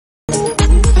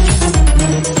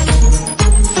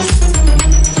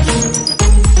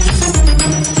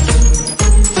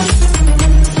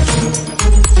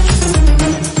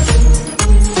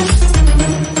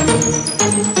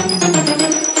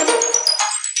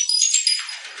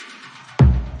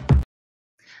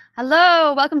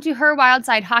Hello, welcome to Her Wild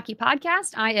Side Hockey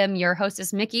Podcast. I am your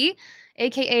hostess, Mikki,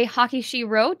 aka Hockey She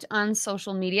Wrote on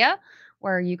social media,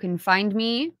 where you can find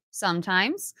me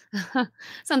sometimes.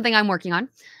 Something I'm working on.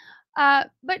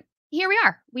 But here we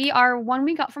are. We are 1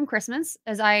 week out from Christmas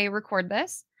as I record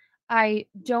this. I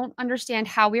don't understand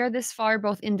how we are this far,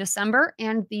 both in December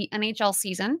and the NHL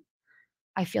season.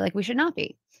 I feel like we should not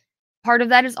be. Part of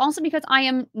that is also because I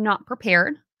am not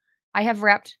prepared. I have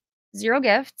wrapped 0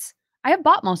 gifts. I have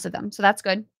bought most of them, so that's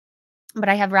good, but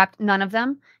I have wrapped none of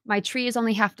them. My tree is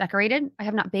only half decorated. I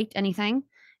have not baked anything.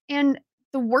 And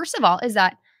the worst of all is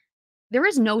that there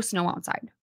is no snow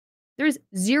outside. There is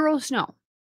 0 snow.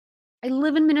 I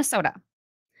live in Minnesota.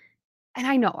 And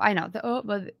I know.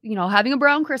 But having a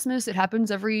brown Christmas, it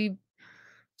happens every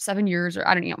 7 years, or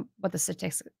I don't know what the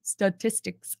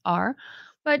statistics are.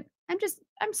 But I'm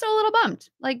still a little bummed.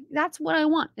 Like, that's what I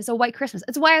want, is a white Christmas.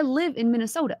 It's why I live in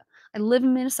Minnesota. I live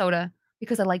in Minnesota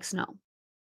because I like snow.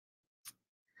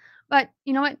 But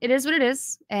you know what? It is what it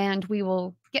is, and we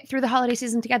will get through the holiday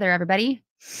season together, everybody.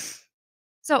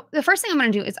 So the first thing I'm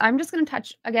going to do is I'm just going to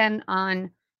touch again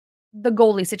on the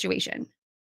goalie situation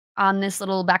on this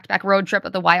little back-to-back road trip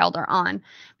that the Wild are on,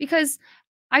 because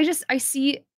I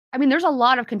see. I mean, there's a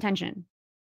lot of contention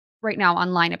right now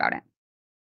online about it,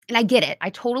 and I get it. I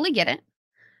totally get it.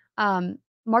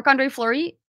 Marc-Andre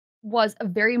Fleury was a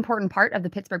very important part of the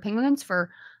Pittsburgh Penguins for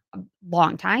a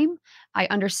long time. I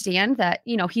understand that,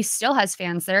 he still has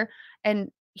fans there,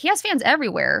 and he has fans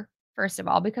everywhere, first of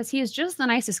all, because he is just the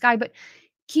nicest guy, but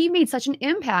he made such an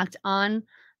impact on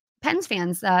Pens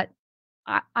fans that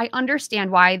I understand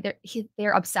why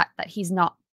they're upset that he's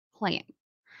not playing.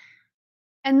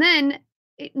 And then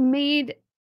it made,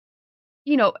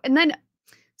 and then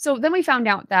so then we found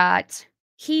out that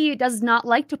he does not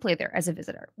like to play there as a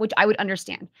visitor, which I would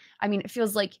understand. I mean,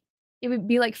 it would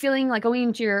be like feeling like going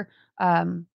into your, I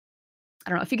don't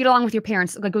know, if you get along with your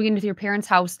parents, like going into your parents'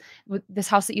 house, with this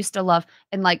house that you still love,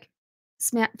 and like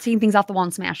seeing things off the wall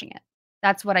and smashing it.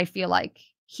 That's what I feel like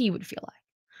he would feel like.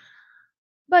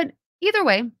 But either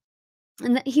way,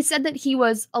 and he said that he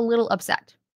was a little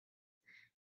upset.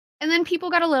 And then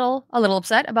people got a little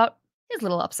upset about his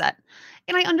little upset.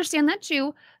 And I understand that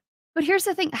too. But here's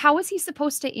the thing, how is he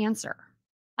supposed to answer?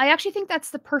 I actually think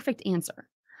that's the perfect answer.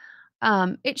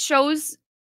 It shows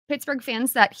Pittsburgh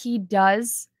fans that he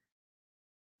does,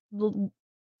 you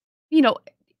know,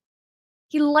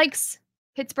 he likes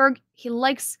Pittsburgh. He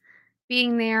likes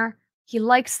being there. He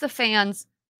likes the fans,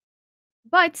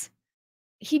 but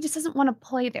he just doesn't want to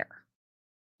play there.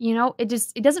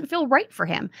 It doesn't feel right for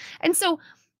him. And so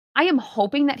I am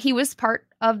hoping that he was part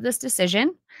of this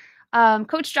decision.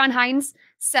 Coach John Hines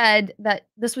said that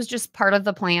this was just part of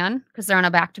the plan because they're on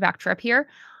a back-to-back trip here.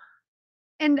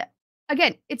 And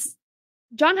again,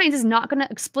 John Hines is not going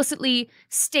to explicitly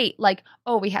state like,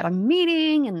 oh, we had a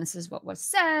meeting and this is what was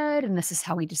said and this is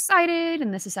how we decided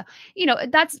and this is how,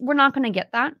 we're not going to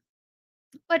get that.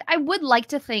 But I would like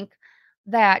to think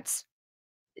that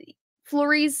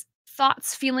Fleury's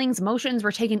thoughts, feelings, emotions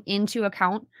were taken into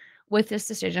account with this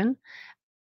decision.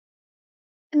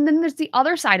 And then there's the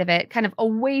other side of it, kind of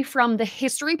away from the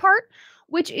history part,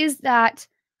 which is that,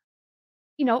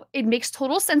 it makes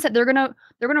total sense that they're gonna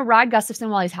ride Gustavsson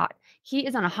while he's hot. He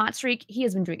is on a hot streak. He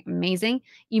has been doing amazing.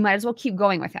 You might as well keep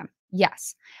going with him.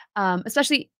 Yes.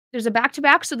 Especially there's a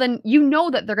back-to-back, so then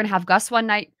that they're gonna have Gus one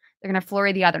night, they're gonna have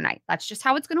Fleury the other night. That's just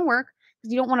how it's gonna work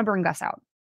because you don't want to burn Gus out.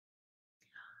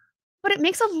 But it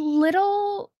makes it a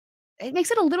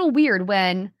little weird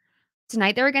when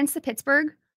tonight they're against the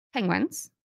Pittsburgh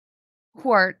Penguins, who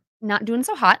are not doing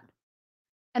so hot.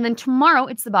 And then tomorrow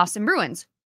it's the Boston Bruins,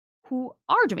 who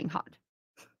are doing hot.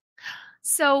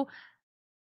 So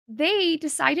they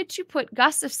decided to put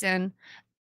Gustavsson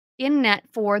in net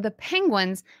for the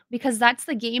Penguins because that's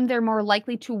the game they're more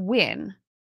likely to win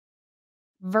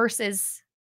versus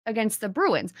against the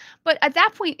Bruins. But at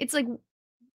that point, it's like,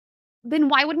 then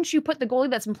why wouldn't you put the goalie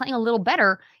that's been playing a little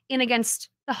better in against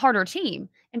the harder team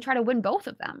and try to win both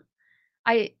of them?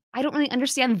 I don't really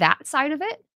understand that side of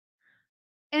it.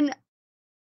 And,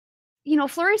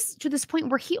 Fleury's to this point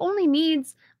where he only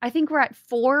needs, I think we're at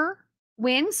 4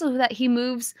 wins so that he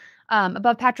moves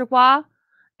above Patrick Waugh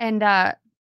and,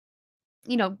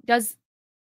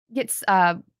 gets,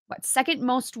 second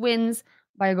most wins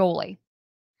by a goalie.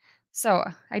 So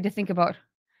I had to think about,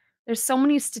 there's so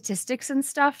many statistics and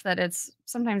stuff that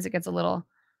sometimes it gets a little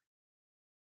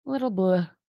blah.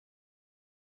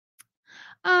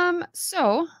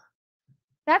 So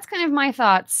that's kind of my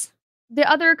thoughts. The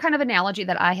other kind of analogy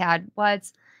that I had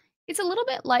was it's a little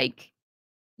bit like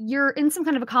you're in some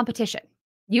kind of a competition.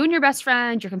 You and your best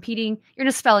friend, you're competing, you're in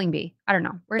a spelling bee. I don't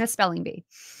know. We're in a spelling bee.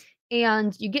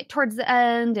 And you get towards the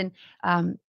end and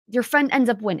your friend ends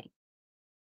up winning.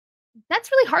 That's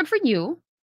really hard for you,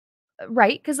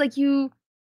 right? Because like you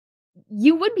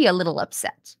would be a little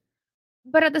upset.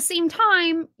 But at the same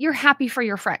time, you're happy for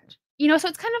your friend. So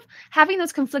it's kind of having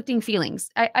those conflicting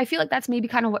feelings. I feel like that's maybe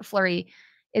kind of what Flurry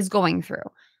is going through.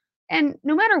 And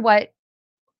no matter what,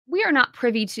 we are not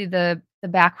privy to the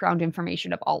background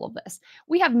information of all of this.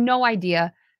 We have no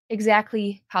idea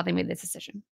exactly how they made this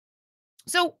decision.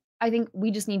 So I think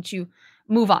we just need to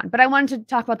move on. But I wanted to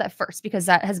talk about that first because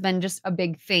that has been just a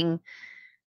big thing,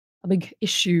 a big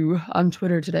issue on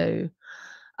Twitter today.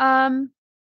 Um,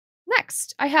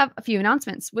 Next, I have a few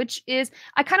announcements, which is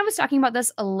I kind of was talking about this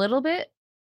a little bit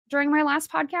during my last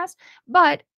podcast,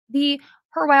 but the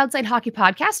Her Wild Side Hockey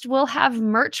podcast will have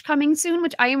merch coming soon,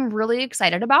 which I am really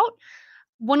excited about.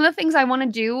 One of the things I want to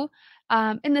do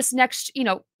in this next,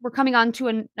 we're coming on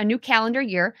to a new calendar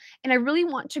year, and I really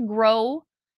want to grow.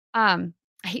 I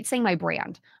hate saying my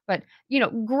brand, but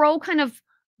grow kind of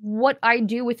what I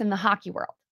do within the hockey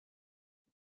world.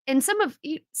 And some of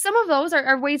those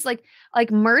are ways like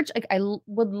merch. Like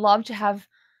would love to have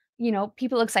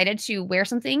people excited to wear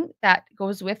something that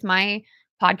goes with my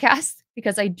podcast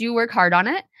because I do work hard on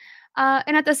it.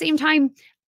 And at the same time,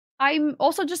 I'm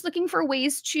also just looking for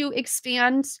ways to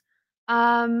expand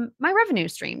my revenue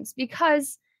streams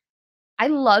because I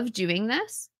love doing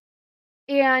this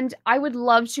and I would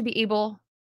love to be able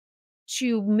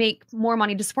to make more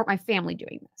money to support my family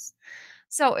doing this.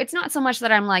 So it's not so much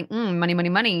that I'm like, money, money,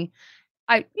 money.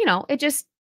 It just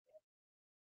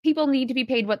people need to be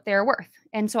paid what they're worth.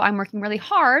 And so I'm working really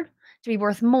hard to be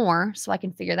worth more so I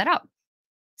can figure that out.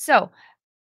 So,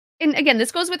 and again,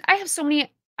 this goes with I have so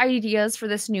many ideas for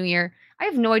this new year. I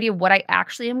have no idea what I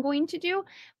actually am going to do,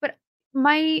 but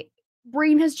my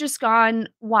brain has just gone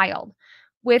wild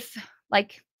with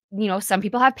like, some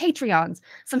people have Patreons.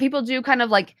 Some people do kind of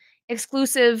like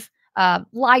exclusive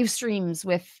live streams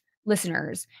with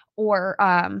listeners or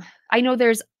I know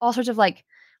there's all sorts of like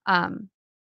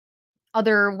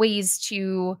other ways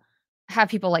to have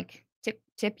people like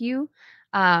tip you.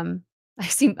 Um, I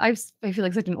feel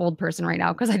like such an old person right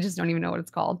now because I just don't even know what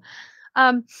it's called.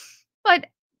 Um, but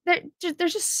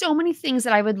there's just so many things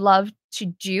that I would love to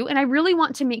do, and I really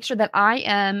want to make sure that I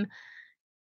am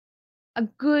a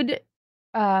good.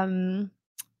 Um,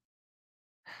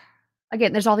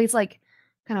 Again, there's all these like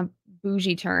kind of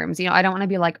bougie terms. I don't want to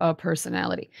be like a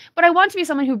personality, but I want to be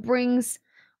someone who brings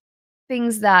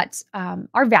things that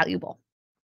are valuable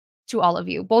to all of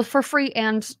you, both for free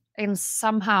and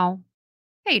somehow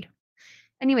paid.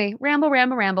 Anyway, ramble,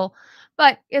 ramble, ramble.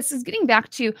 But this is getting back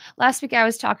to last week. I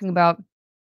was talking about,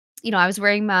 I was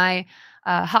wearing my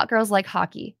Hot Girls Like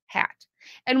Hockey hat,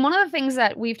 and one of the things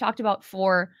that we've talked about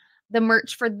for the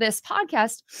merch for this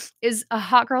podcast is a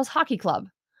Hot Girls Hockey Club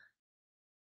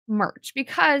merch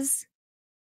because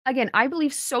again, I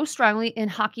believe so strongly in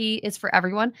hockey is for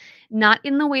everyone, not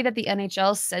in the way that the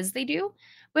NHL says they do,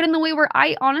 but in the way where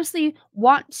I honestly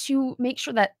want to make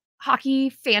sure that hockey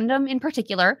fandom in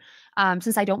particular,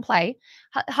 since I don't play,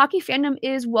 hockey fandom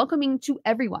is welcoming to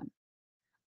everyone.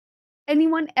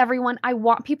 Anyone, everyone. I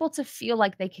want people to feel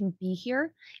like they can be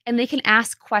here and they can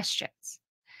ask questions.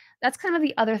 That's kind of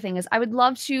the other thing is I would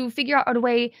love to figure out a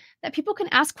way that people can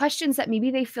ask questions that maybe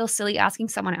they feel silly asking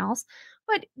someone else.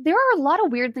 But there are a lot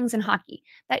of weird things in hockey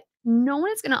that no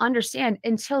one is going to understand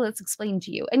until it's explained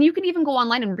to you. And you can even go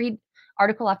online and read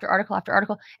article after article after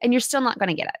article, and you're still not going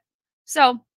to get it.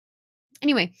 So,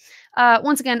 anyway,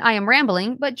 once again, I am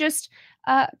rambling, but just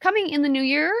coming in the new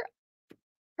year,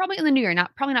 probably in the new year,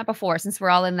 probably not before, since we're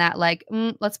all in that like,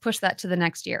 let's push that to the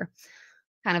next year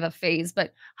kind of a phase.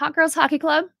 But Hot Girls Hockey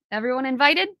Club, everyone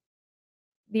invited.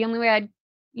 The only way I'd,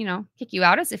 kick you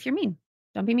out is if you're mean.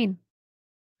 Don't be mean.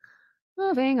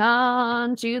 Moving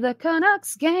on to the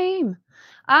Canucks game.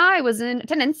 I was in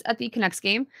attendance at the Canucks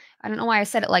game. I don't know why I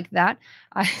said it like that.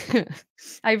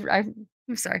 I'm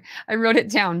sorry. I wrote it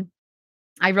down.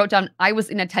 I wrote down I was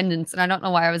in attendance, and I don't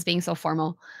know why I was being so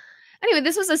formal. Anyway,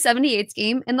 this was a 78th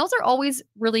game, and those are always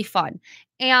really fun.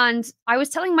 And I was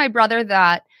telling my brother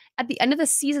that at the end of the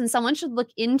season, someone should look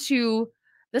into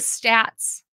the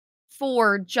stats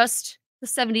for just the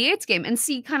 78th game and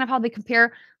see kind of how they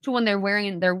compare to when they're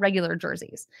wearing their regular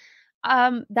jerseys.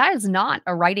 That is not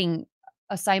a writing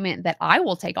assignment that I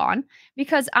will take on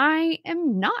because I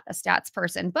am not a stats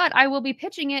person, but I will be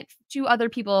pitching it to other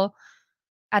people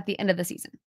at the end of the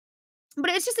season. But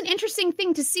it's just an interesting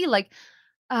thing to see, like,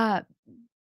 uh,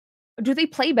 do they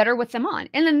play better with them on?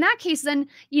 And in that case, then,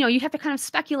 you have to kind of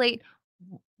speculate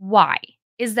why.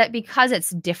 Is that because it's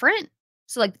different?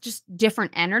 So, like, just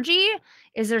different energy?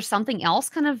 Is there something else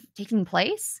kind of taking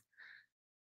place?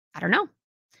 I don't know.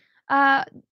 Uh,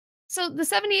 so the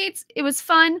 78s, it was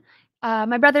fun.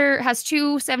 My brother has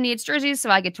 2 78s jerseys, so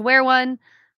I get to wear one,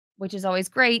 which is always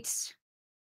great.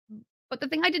 But the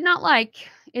thing I did not like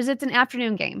is it's an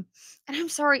afternoon game. And I'm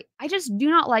sorry, I just do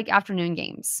not like afternoon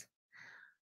games.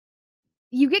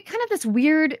 You get kind of this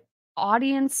weird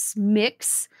audience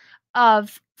mix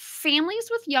of families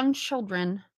with young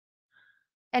children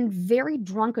and very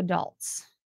drunk adults.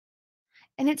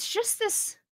 And it's just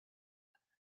this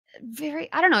I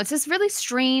don't know, it's this really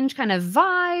strange kind of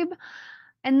vibe.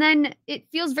 And then it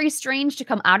feels very strange to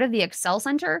come out of the Excel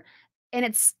Center and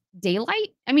it's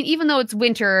daylight. I mean, even though it's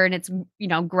winter and it's,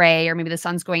 gray or maybe the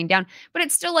sun's going down, but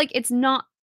it's still like it's not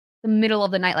the middle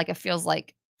of the night like it feels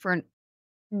like for a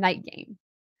night game.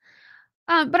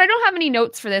 But I don't have any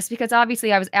notes for this because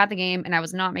obviously I was at the game and I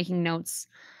was not making notes.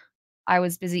 I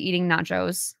was busy eating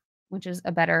nachos, which is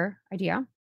a better idea.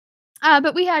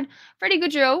 But we had Freddie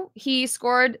Gaudreau. He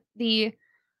scored the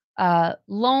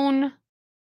lone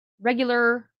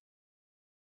regular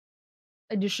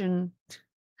edition,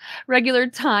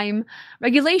 regulation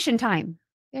time.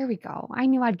 There we go. I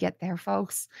knew I'd get there,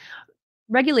 folks.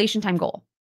 Regulation time goal.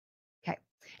 Okay.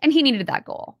 And he needed that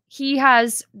goal. He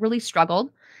has really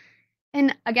struggled.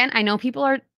 And again, I know people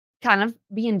are kind of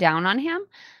being down on him,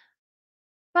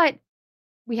 but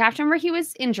we have to remember he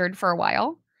was injured for a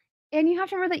while. And you have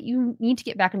to remember that you need to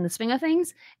get back in the swing of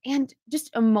things. And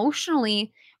just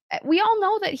emotionally, we all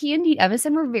know that he and Dean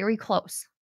Evison were very close.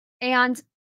 And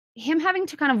him having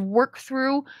to kind of work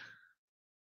through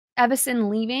Evison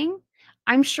leaving,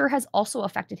 I'm sure has also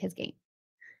affected his game.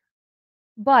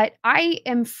 But I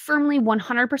am firmly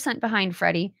 100% behind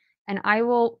Freddie, and I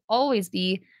will always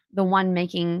be the one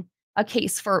making a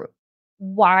case for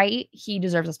why he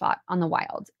deserves a spot on the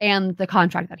Wild and the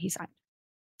contract that he signed.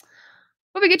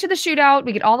 But we get to the shootout,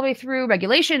 we get all the way through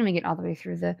regulation, we get all the way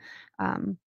through the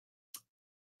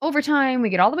overtime, we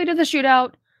get all the way to the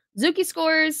shootout. Zuki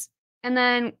scores, and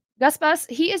then Gus Bus,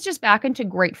 he is just back into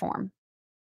great form.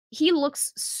 He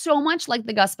looks so much like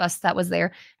the Gus Bus that was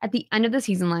there at the end of the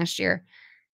season last year.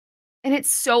 And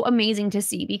it's so amazing to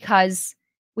see because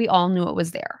we all knew it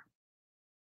was there.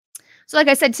 So like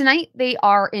I said, tonight they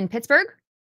are in Pittsburgh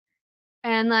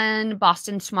and then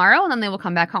Boston tomorrow, and then they will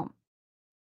come back home.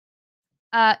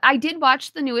 I did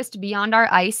watch the newest Beyond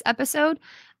Our Ice episode.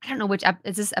 I don't know which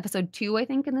is this episode 2, I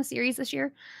think, in the series this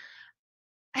year.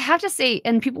 I have to say,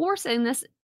 and people were saying this,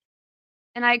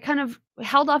 and I kind of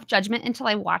held off judgment until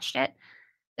I watched it.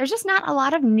 There's just not a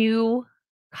lot of new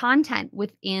content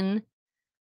within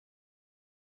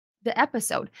the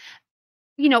episode.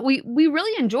 We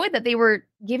really enjoyed that they were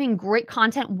giving great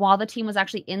content while the team was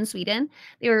actually in Sweden.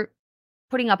 They were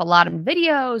putting up a lot of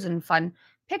videos and fun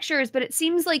pictures, but it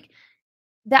seems like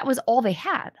that was all they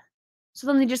had. So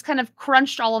then they just kind of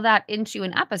crunched all of that into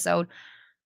an episode.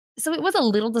 So it was a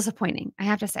little disappointing, I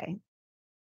have to say.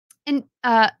 And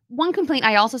one complaint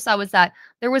I also saw was that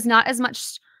there was not as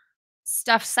much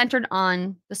stuff centered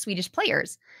on the Swedish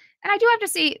players. And I do have to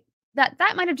say that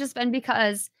that might have just been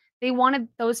because they wanted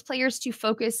those players to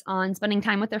focus on spending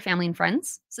time with their family and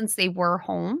friends since they were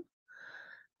home.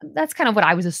 That's kind of what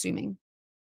I was assuming.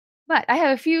 But I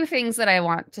have a few things that I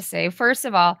want to say. First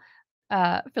of all,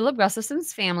 Philip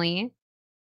Gustafsson's family,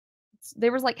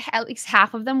 there was like at least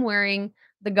half of them wearing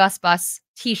the Gus Bus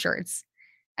t-shirts.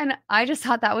 And I just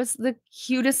thought that was the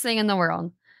cutest thing in the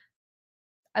world.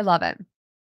 I love it.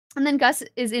 And then Gus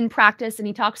is in practice and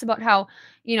he talks about how,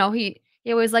 he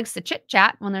always likes to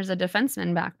chit-chat when there's a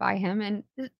defenseman back by him, and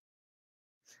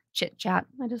chit-chat,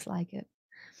 I just like it.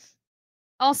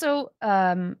 Also,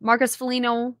 Marcus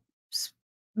Foligno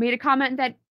made a comment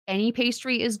that any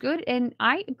pastry is good, and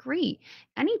I agree.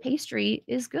 Any pastry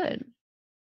is good.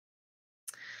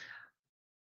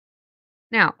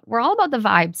 Now, we're all about the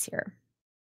vibes here.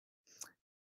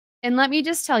 And let me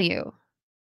just tell you,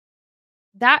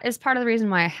 that is part of the reason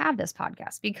why I have this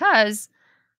podcast, because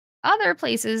other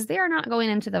places, they are not going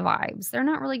into the vibes. They're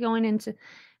not really going into,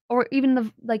 or even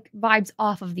the vibes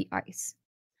off of the ice.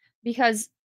 Because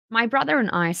my brother and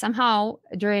I somehow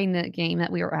during the game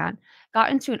that we were at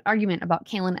got into an argument about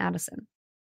Kalen Addison.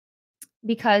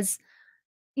 Because,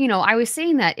 I was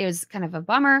saying that it was kind of a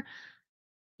bummer,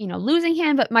 losing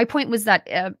him. But my point was that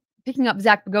picking up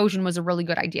Zach Bogosian was a really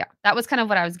good idea. That was kind of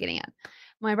what I was getting at.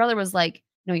 My brother was like,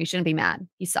 no, you shouldn't be mad.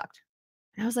 He sucked.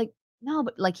 And I was like, no,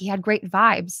 but he had great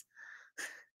vibes.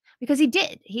 Because he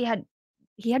did. He had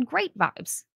great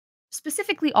vibes,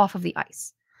 specifically off of the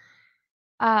ice.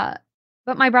 But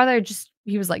my brother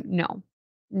he was like, no.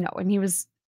 And he was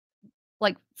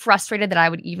like, frustrated that I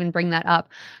would even bring that up.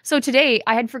 So today,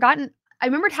 I had forgotten I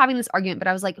remembered having this argument, but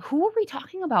I was like, "Who were we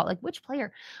talking about? Like, which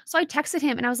player?" So I texted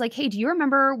him and I was like, "Hey, do you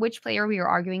remember which player we were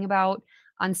arguing about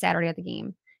on Saturday at the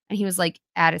game?" And he was like,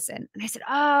 "Addison." And I said,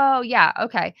 "Oh, yeah,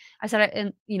 okay." I said,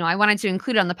 and, I wanted to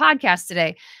include it on the podcast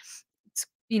today,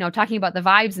 talking about the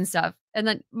vibes and stuff. And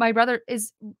then my brother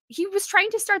he was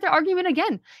trying to start the argument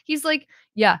again. He's like,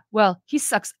 "Yeah, well, he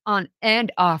sucks on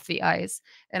and off the ice."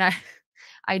 And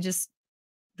I just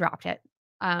dropped it.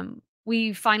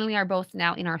 We finally are both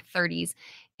now in our 30s,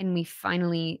 and we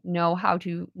finally know how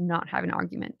to not have an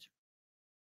argument.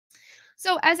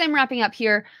 So, as I'm wrapping up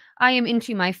here, I am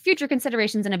into my future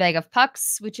considerations in a bag of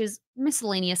pucks, which is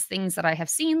miscellaneous things that I have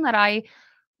seen that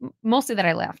mostly that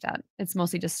I laughed at. It's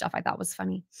mostly just stuff I thought was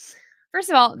funny.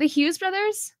 First of all, the Hughes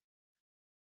brothers,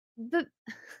 the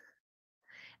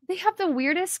they have the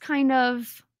weirdest kind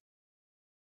of,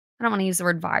 I don't wanna use the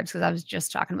word vibes because I was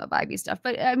just talking about vibey stuff,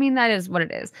 but, I mean, that is what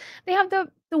it is. They have the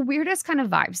weirdest kind of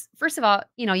vibes. First of all,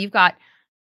 you've got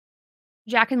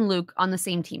Jack and Luke on the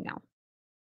same team now,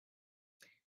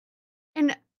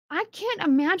 and I can't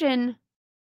imagine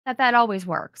that that always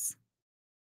works,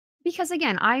 because,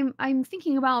 again, I'm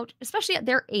thinking about, especially at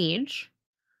their age,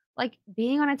 like,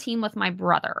 being on a team with my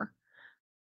brother,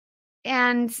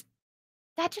 and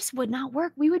that just would not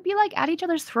work. We would be, like, at each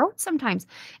other's throats sometimes.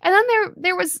 And then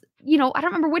there was, I don't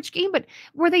remember which game, but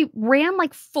where they ran,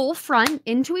 like, full front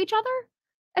into each other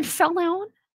and fell down,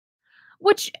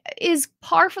 which is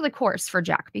par for the course for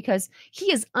Jack because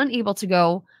he is unable to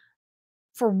go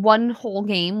for one whole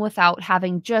game without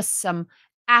having just some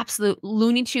absolute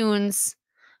Looney Tunes,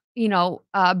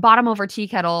 bottom over tea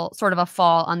kettle sort of a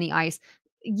fall on the ice,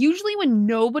 usually when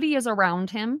nobody is around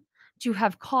him to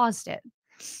have caused it.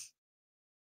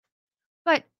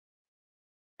 But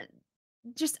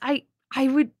just I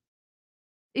would,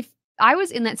 if I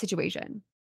was in that situation,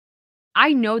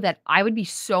 I know that I would be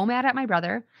so mad at my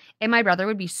brother, and my brother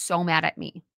would be so mad at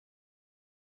me.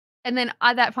 And then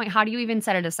at that point, how do you even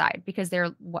set it aside? Because they're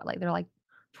like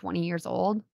 20 years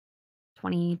old,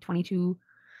 20, 22.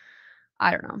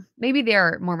 I don't know. Maybe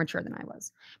they're more mature than I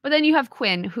was. But then you have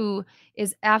Quinn, who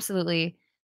is absolutely,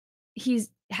 he's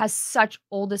has such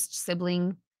oldest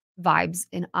sibling vibes,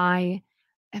 and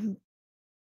am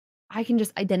I can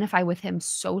just identify with him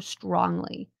so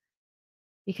strongly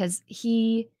because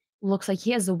he looks like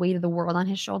he has the weight of the world on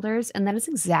his shoulders, and that is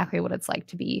exactly what it's like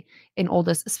to be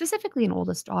specifically an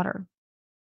oldest daughter.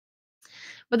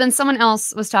 But then someone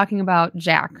else was talking about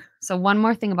Jack. So one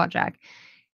more thing about Jack.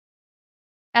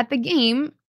 At the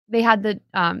game, they had the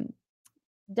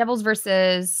Devils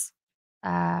versus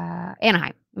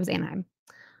Anaheim. It was Anaheim.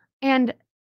 And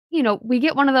we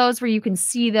get one of those where you can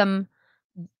see them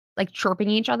like chirping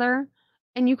each other,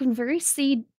 and you can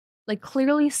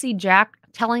clearly see Jack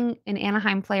telling an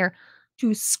Anaheim player to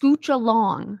scooch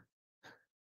along,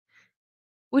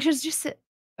 which is just a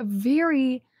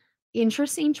very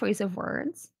interesting choice of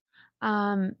words.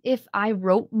 If I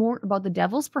wrote more about the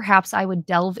Devils, perhaps I would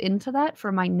delve into that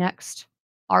for my next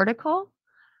article.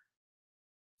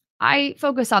 I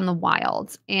focus on the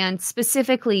Wild, and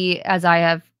specifically, as I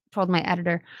have told my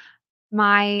editor,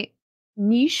 my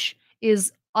niche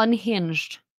is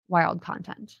unhinged Wild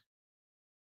content.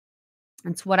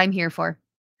 That's what I'm here for.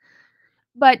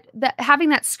 But having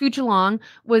that scooch along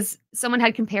was, someone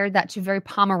had compared that to very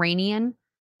Pomeranian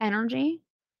energy,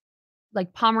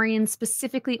 like Pomeranian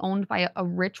specifically owned by a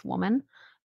rich woman,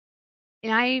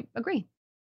 and I agree.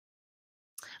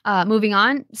 Moving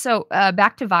on, so,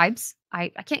 back to vibes. I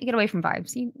can't get away from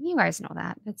vibes. You guys know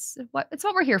that. It's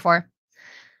what we're here for.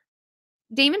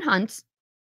 Damon Hunt,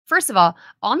 first of all,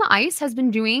 on the ice has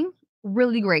been doing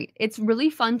really great. It's really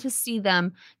fun to see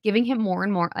them giving him more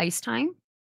and more ice time.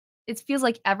 It feels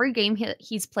like every game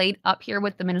he's played up here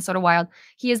with the Minnesota Wild,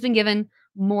 he has been given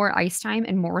more ice time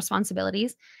and more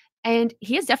responsibilities, and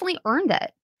he has definitely earned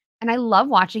it. And I love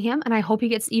watching him, and I hope he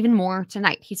gets even more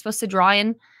tonight. He's supposed to draw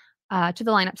in to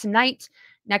the lineup tonight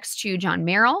next to John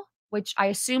Merrill, which I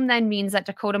assume then means that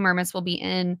Dakota Mermis will be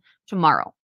in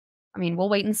tomorrow. I mean, we'll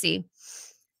wait and see.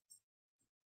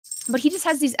 But he just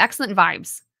has these excellent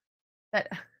vibes that,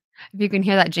 if you can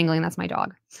hear that jingling, that's my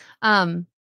dog.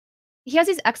 He has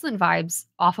these excellent vibes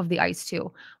off of the ice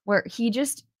too, where he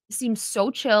just seems so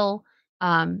chill.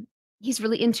 He's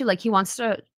really into, like, he wants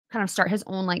to kind of start his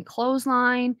own like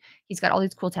clothesline. He's got all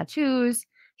these cool tattoos.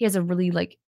 He has a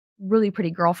really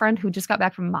pretty girlfriend who just got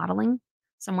back from modeling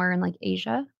somewhere in like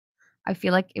Asia. I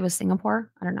feel like it was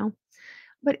Singapore. I don't know.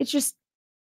 But it's just,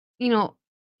 you know,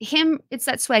 it's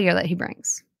that swagger that he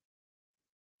brings.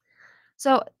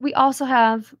 So we also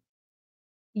have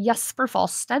Jesper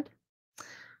Falstead,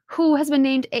 who has been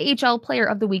named AHL Player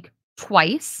of the Week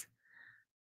twice.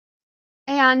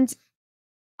 And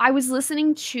I was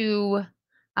listening to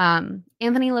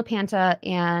Anthony LaPanta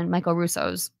and Michael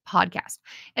Russo's podcast.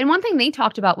 And one thing they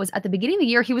talked about was at the beginning of the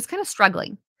year, he was kind of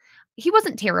struggling. He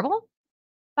wasn't terrible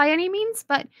by any means,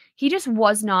 but he just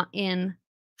was not in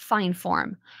fine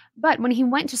form. But when he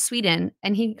went to Sweden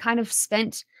and he kind of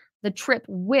spent the trip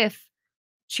with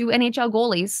two NHL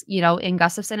goalies, in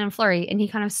Gustavsson and Fleury, and he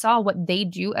kind of saw what they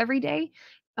do every day,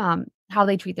 how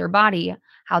they treat their body,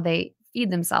 how they feed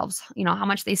themselves, how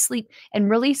much they sleep, and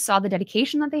really saw the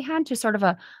dedication that they had to sort of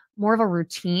a more of a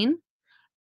routine.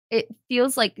 It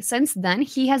feels like since then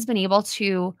he has been able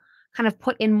to kind of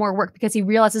put in more work because he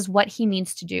realizes what he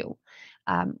needs to do.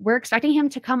 We're expecting him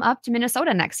to come up to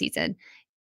Minnesota next season.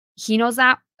 He knows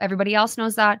that. Everybody else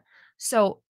knows that.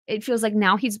 So it feels like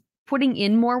now he's putting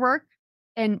in more work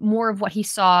and more of what he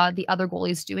saw the other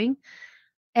goalies doing.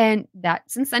 And that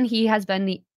since then, he has been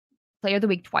the player of the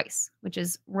week twice, which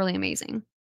is really amazing.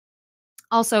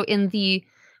 Also, in the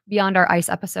Beyond Our Ice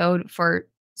episode for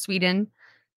Sweden,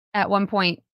 at one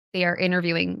point, they are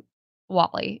interviewing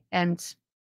Wally, and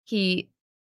he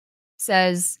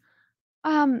says,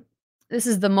 this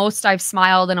is the most I've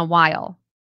smiled in a while.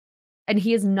 And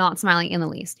he is not smiling in the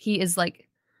least. He is like,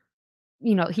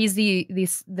 he's the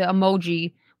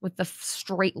emoji with the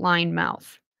straight line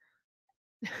mouth.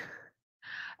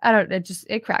 I don't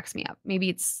it cracks me up.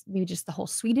 Maybe just the whole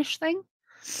Swedish thing.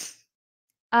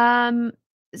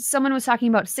 Someone was talking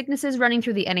about sicknesses running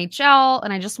through the NHL,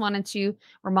 and I just wanted to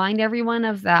remind everyone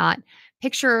of that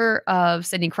picture of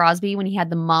Sidney Crosby when he had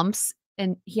the mumps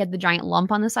and he had the giant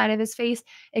lump on the side of his face,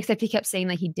 except he kept saying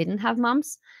that he didn't have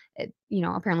mumps.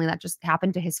 Apparently that just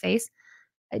happened to his face.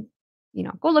 I,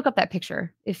 go look up that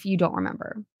picture if you don't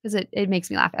remember, because it makes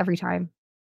me laugh every time.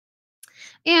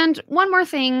 And one more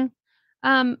thing,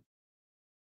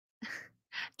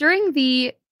 during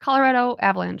the Colorado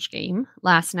Avalanche game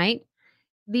last night,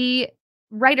 the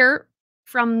writer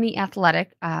from The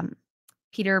Athletic,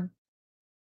 Peter,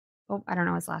 I don't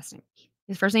know his last name.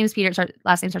 His first name is Peter,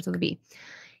 last name starts with a B.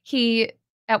 He,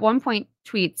 at one point,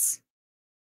 tweets,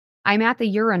 "I'm at the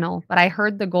urinal, but I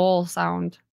heard the goal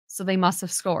sound, so they must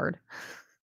have scored."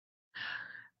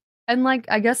 And,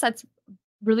 I guess that's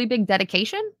really big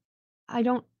dedication.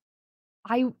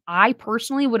 I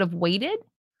personally would have waited.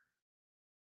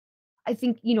 I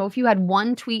think, if you had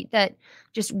one tweet that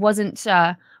just wasn't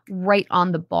right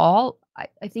on the ball,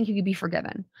 I think you could be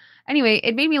forgiven. Anyway,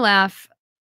 it made me laugh,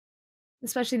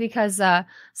 especially because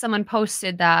someone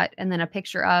posted that and then a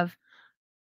picture of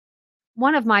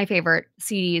one of my favorite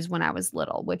CDs when I was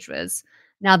little, which was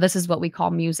 "Now This Is What We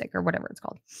Call Music" or whatever it's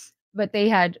called. But they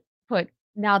had put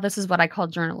 "Now This Is What I Call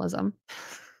Journalism."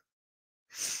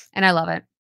 And I love it.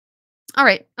 All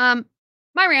right. My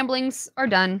ramblings are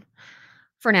done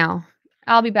for now.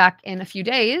 I'll be back in a few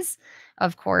days,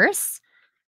 of course.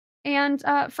 And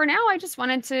for now, I just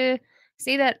wanted to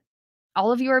say that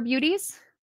all of you are beauties.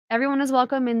 Everyone is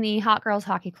welcome in the Hot Girls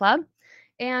Hockey Club.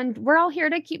 And we're all here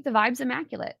to keep the vibes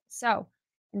immaculate. So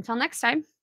until next time.